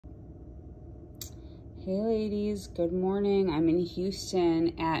Hey ladies, good morning. I'm in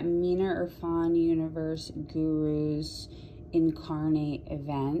Houston at Mina Irfan Universe Guru's Incarnate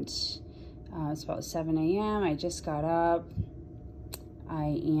event. It's about 7 a.m. I just got up. I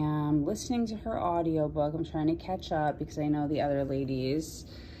am listening to her audiobook. I'm trying to catch up because I know the other ladies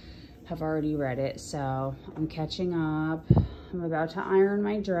have already read it, so I'm catching up. I'm about to iron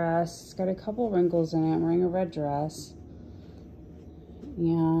my dress. It's got a couple wrinkles in it. I'm wearing a red dress.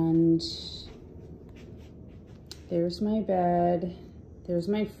 And there's my bed, there's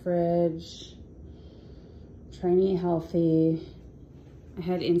my fridge. I'm trying to eat healthy. I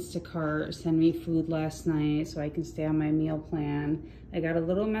had Instacart send me food last night so I can stay on my meal plan. I got a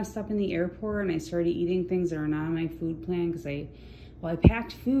little messed up in the airport and I started eating things that are not on my food plan because I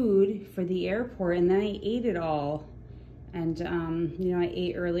packed food for the airport and then I ate it all. And, you know, I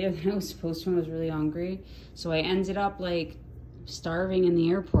ate earlier than I was supposed to when I was really hungry. So I ended up like starving in the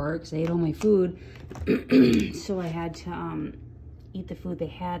airport because I ate all my food. So I had to eat the food they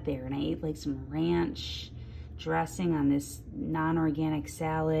had there, and I ate like some ranch dressing on this non-organic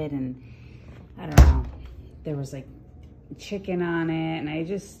salad, and I don't know, there was like chicken on it, and I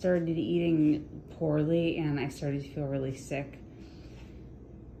just started eating poorly and I started to feel really sick.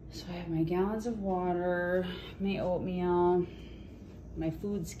 So I have my gallons of water, my oatmeal, my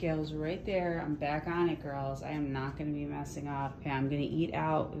food scales right there. I'm back on it, girls. I am not going to be messing up. I'm going to eat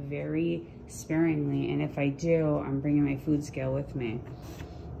out very sparingly, and if I do, I'm bringing my food scale with me.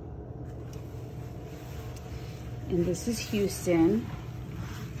 And this is Houston.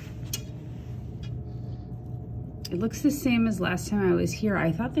 It looks the same as last time I was here.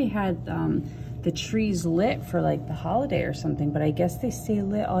 I thought they had the trees lit for like the holiday or something, but I guess they stay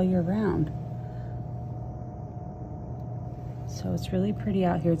lit all year round. So it's really pretty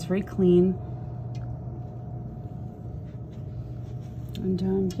out here. It's very clean.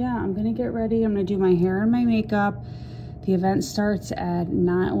 And yeah, I'm gonna get ready. I'm gonna do my hair and my makeup. The event starts at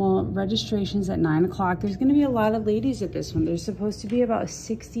 9, well, registration's at 9 o'clock. There's gonna be a lot of ladies at this one. There's supposed to be about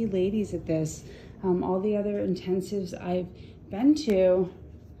 60 ladies at this. All the other intensives I've been to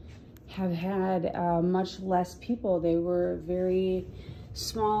have had much less people. They were very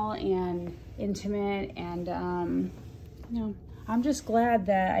small and intimate, and you know, I'm just glad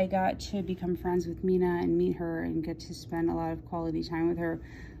that I got to become friends with Mina and meet her and get to spend a lot of quality time with her,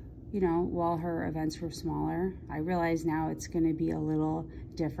 you know, while her events were smaller. I realize now it's going to be a little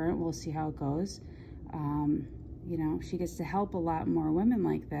different. We'll see how it goes. You know, she gets to help a lot more women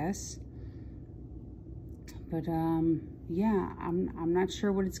like this. But yeah, I'm not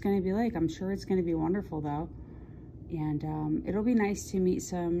sure what it's going to be like. I'm sure it's going to be wonderful though. And it'll be nice to meet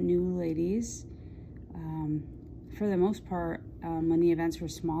some new ladies. For the most part, when the events were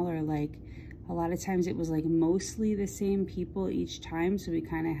smaller, like a lot of times it was like mostly the same people each time. So we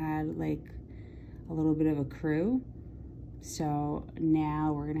kind of had like a little bit of a crew. So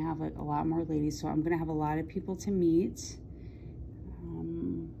now we're going to have like a lot more ladies. So I'm going to have a lot of people to meet.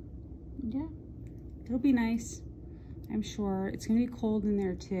 Yeah, it'll be nice. I'm sure it's going to be cold in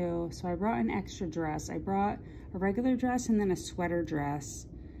there too. So I brought an extra dress. I brought a regular dress and then a sweater dress.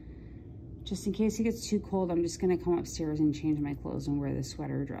 Just in case it gets too cold, I'm just gonna come upstairs and change my clothes and wear the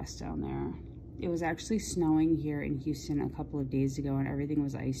sweater dress down there. It was actually snowing here in Houston a couple of days ago and everything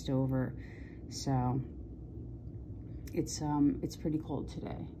was iced over. So it's pretty cold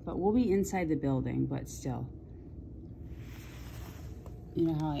today. But we'll be inside the building, but still. You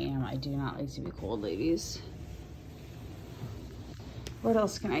know how I am. I do not like to be cold, ladies. What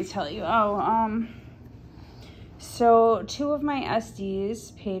else can I tell you? Oh, so 2 of my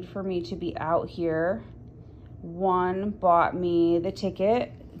SDs paid for me to be out here. One bought me the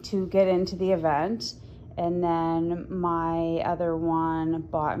ticket to get into the event, and then my other one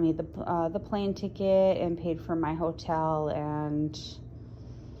bought me the plane ticket and paid for my hotel. And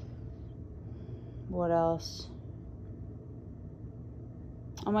what else?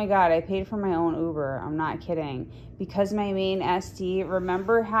 Oh my God, I paid for my own Uber. I'm not kidding. Because my main SD,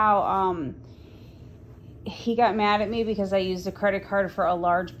 remember how he got mad at me because I used a credit card for a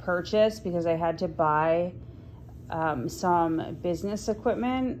large purchase because I had to buy some business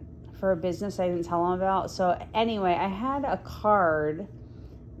equipment for a business I didn't tell him about. So anyway, I had a card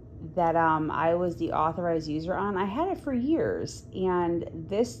that I was the authorized user on. I had it for years, and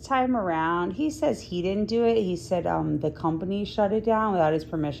this time around, he says he didn't do it. He said the company shut it down without his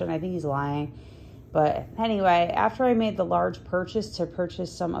permission. I think he's lying. But anyway, after I made the large purchase to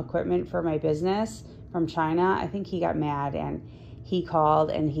purchase some equipment for my business from China, I think he got mad and he called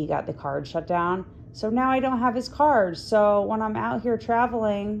and he got the card shut down. So now I don't have his card. So when I'm out here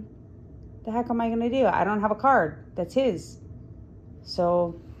traveling, the heck am I going to do? I don't have a card. That's his.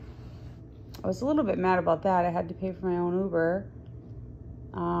 So I was a little bit mad about that. I had to pay for my own Uber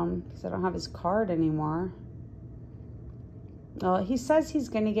because I don't have his card anymore. Well, he says he's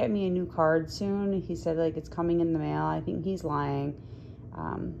going to get me a new card soon. He said, like, it's coming in the mail. I think he's lying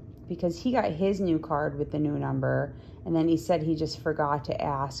because he got his new card with the new number. And then he said he just forgot to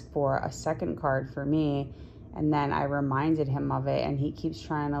ask for a second card for me. And then I reminded him of it. And he keeps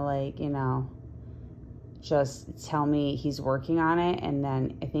trying to, like, you know, just tell me he's working on it. And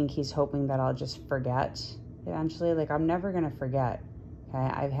then I think he's hoping that I'll just forget eventually. Like, I'm never going to forget. Okay,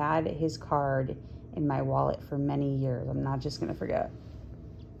 I've had his card in my wallet for many years. I'm not just gonna forget.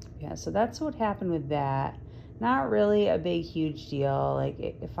 Yeah, so that's what happened with that. Not really a big, huge deal. Like,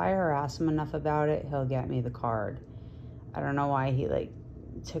 if I harass him enough about it, he'll get me the card. I don't know why he, like,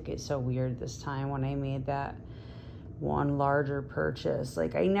 took it so weird this time when I made that one larger purchase.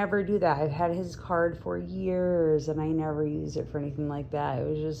 Like, I never do that. I've had his card for years, and I never use it for anything like that. It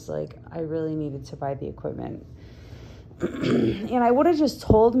was just, like, I really needed to buy the equipment. And I would have just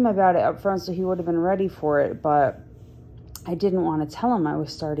told him about it up front so he would have been ready for it, but I didn't want to tell him I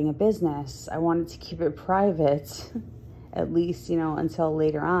was starting a business. I wanted to keep it private, at least, you know, until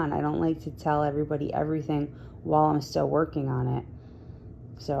later on. I don't like to tell everybody everything while I'm still working on it.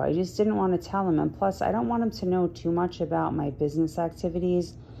 So I just didn't want to tell him. And plus, I don't want him to know too much about my business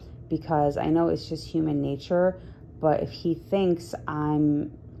activities because I know it's just human nature. But if he thinks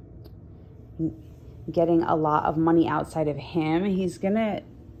I'm getting a lot of money outside of him, he's gonna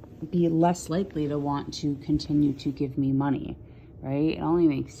be less likely to want to continue to give me money, right? It only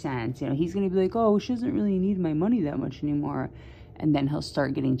makes sense. You know, he's gonna be like, oh, she doesn't really need my money that much anymore, and then he'll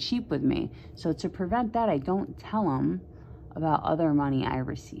start getting cheap with me. So to prevent that, I don't tell him about other money I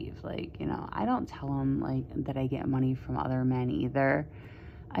receive. Like, you know, I don't tell him, like, that I get money from other men either.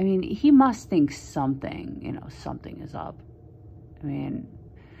 I mean, he must think something, you know, something is up. I mean,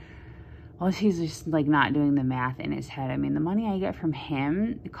 well, he's just, like, not doing the math in his head. I mean, the money I get from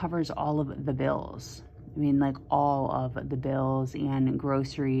him covers all of the bills. I mean, like, all of the bills and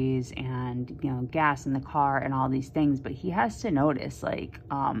groceries and, you know, gas in the car and all these things. But he has to notice, like,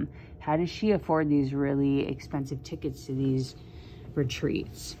 how does she afford these really expensive tickets to these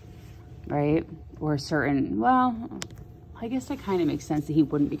retreats, right? Or certain, well, I guess that kind of makes sense that he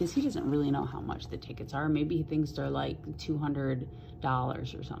wouldn't, because he doesn't really know how much the tickets are. Maybe he thinks they're like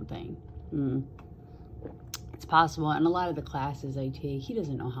 $200 or something. It's possible. And a lot of the classes I take, he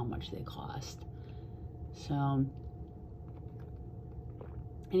doesn't know how much they cost. So, and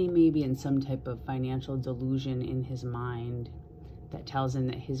he may be in some type of financial delusion in his mind that tells him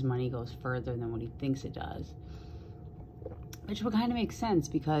that his money goes further than what he thinks it does. Which would kind of make sense,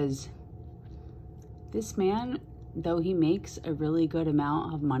 because this man, though he makes a really good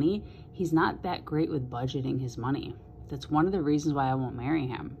amount of money, he's not that great with budgeting his money. That's one of the reasons why I won't marry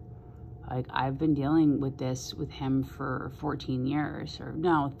him. Like, I've been dealing with this with him for 14 years, or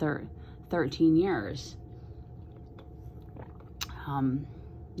no, 13 years.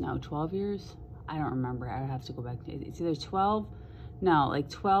 No, 12 years? I don't remember. I have to go back to it. It's either 12, no, like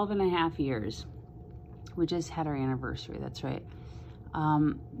 12 and a half years. We just had our anniversary, that's right.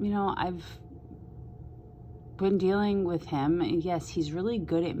 You know, I've been dealing with him. Yes, he's really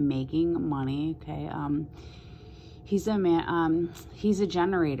good at making money, okay? He's a man, he's a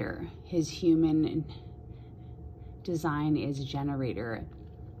generator. His human design is a generator.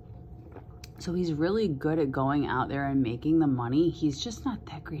 So he's really good at going out there and making the money. He's just not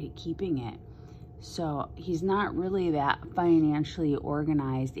that great at keeping it. So he's not really that financially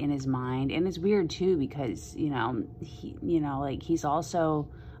organized in his mind. And it's weird too, because, you know, like, he's also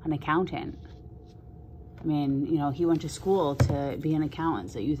an accountant. I mean, you know, he went to school to be an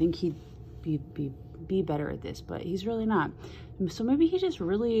accountant, so you think he'd be better at this, but he's really not. So maybe he just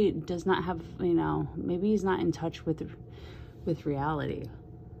really does not have, you know, maybe he's not in touch with reality.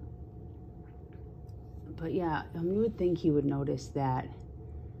 But yeah, you would think he would notice that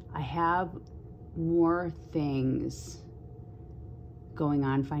I have more things going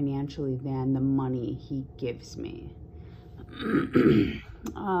on financially than the money he gives me.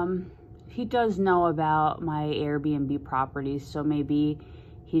 He does know about my Airbnb properties, so maybe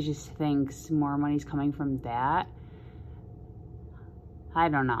he just thinks more money's coming from that. I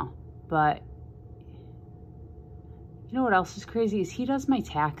don't know. But you know what else is crazy is he does my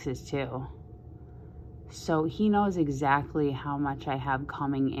taxes too. So he knows exactly how much I have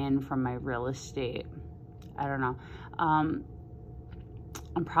coming in from my real estate. I don't know.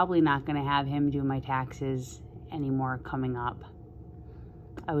 I'm probably not going to have him do my taxes anymore coming up.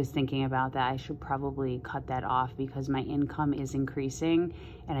 I was thinking about that. I should probably cut that off because my income is increasing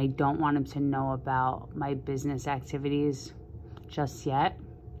and I don't want him to know about my business activities just yet.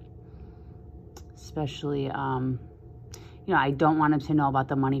 especially, you know, I don't want him to know about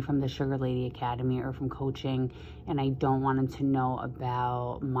the money from the Sugar Lady Academy or from coaching, and I don't want him to know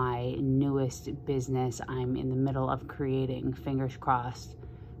about my newest business I'm in the middle of creating, fingers crossed.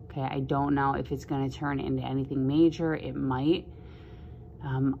 Okay, I don't know if it's going to turn into anything major. It might.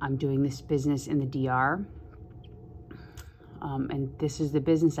 I'm doing this business in the DR, and this is the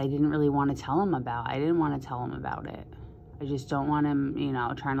business I didn't really want to tell him about. I didn't want to tell him about it. I just don't want him, you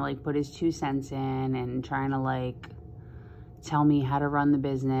know, trying to like put his 2 cents in and trying to like tell me how to run the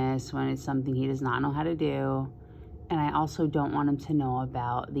business when it's something he does not know how to do. And I also don't want him to know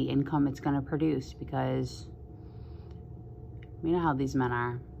about the income it's going to produce, because you know how these men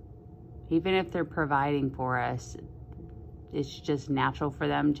are. Even if they're providing for us, it's just natural for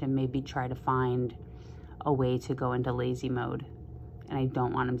them to maybe try to find a way to go into lazy mode. And I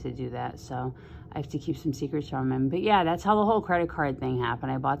don't want him to do that. So I have to keep some secrets from him. But yeah, that's how the whole credit card thing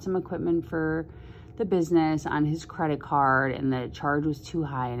happened. I bought some equipment for the business on his credit card, and the charge was too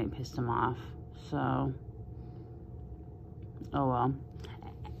high and it pissed him off. So, oh well.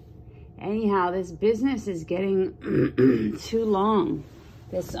 Anyhow, this business is getting too long.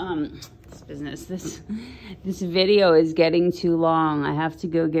 This video is getting too long. I have to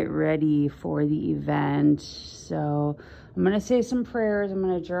go get ready for the event. So I'm going to say some prayers. I'm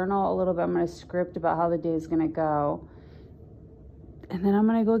going to journal a little bit. I'm going to script about how the day is going to go. And then I'm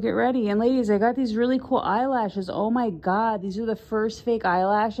going to go get ready. And ladies, I got these really cool eyelashes. Oh my God. These are the first fake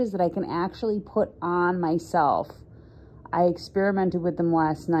eyelashes that I can actually put on myself. I experimented with them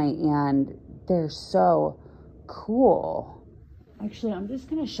last night and they're so cool. Actually, I'm just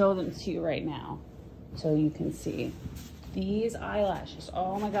going to show them to you right now so you can see. These eyelashes,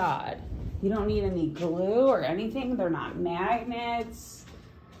 oh my God. You don't need any glue or anything. They're not magnets.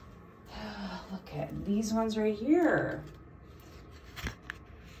 Look at these ones right here.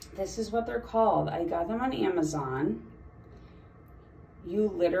 This is what they're called. I got them on Amazon. You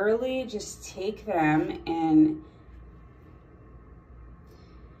literally just take them and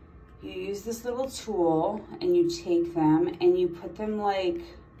you use this little tool and you take them and you put them like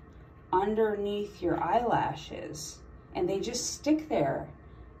underneath your eyelashes and they just stick there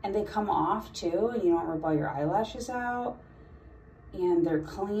and they come off too, and you don't rip all your eyelashes out, and they're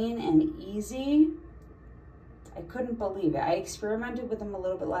clean and easy. I couldn't believe it. I experimented with them a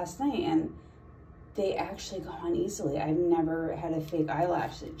little bit last night and they actually go on easily. I've never had a fake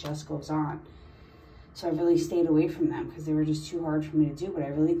eyelash that just goes on. So I really stayed away from them because they were just too hard for me to do, but I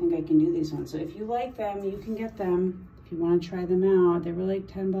really think I can do these ones. So if you like them, you can get them. If you want to try them out, they were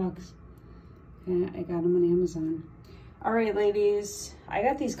like 10 bucks. Yeah, I got them on Amazon. All right, ladies, I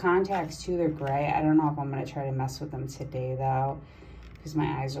got these contacts too. They're gray. I don't know if I'm going to try to mess with them today though, because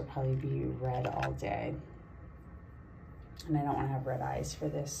my eyes will probably be red all day. And I don't want to have red eyes for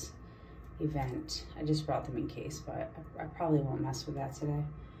this event. I just brought them in case, but I probably won't mess with that today.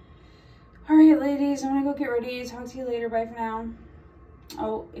 All right, ladies, I'm going to go get ready. Talk to you later. Bye for now.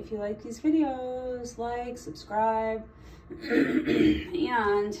 Oh, if you like these videos, like, subscribe.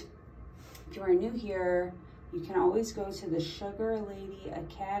 And if you are new here, you can always go to the Sugar Lady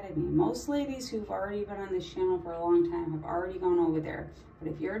Academy. Most ladies who've already been on this channel for a long time have already gone over there.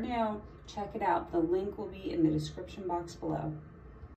 But if you're new, check it out. The link will be in the description box below.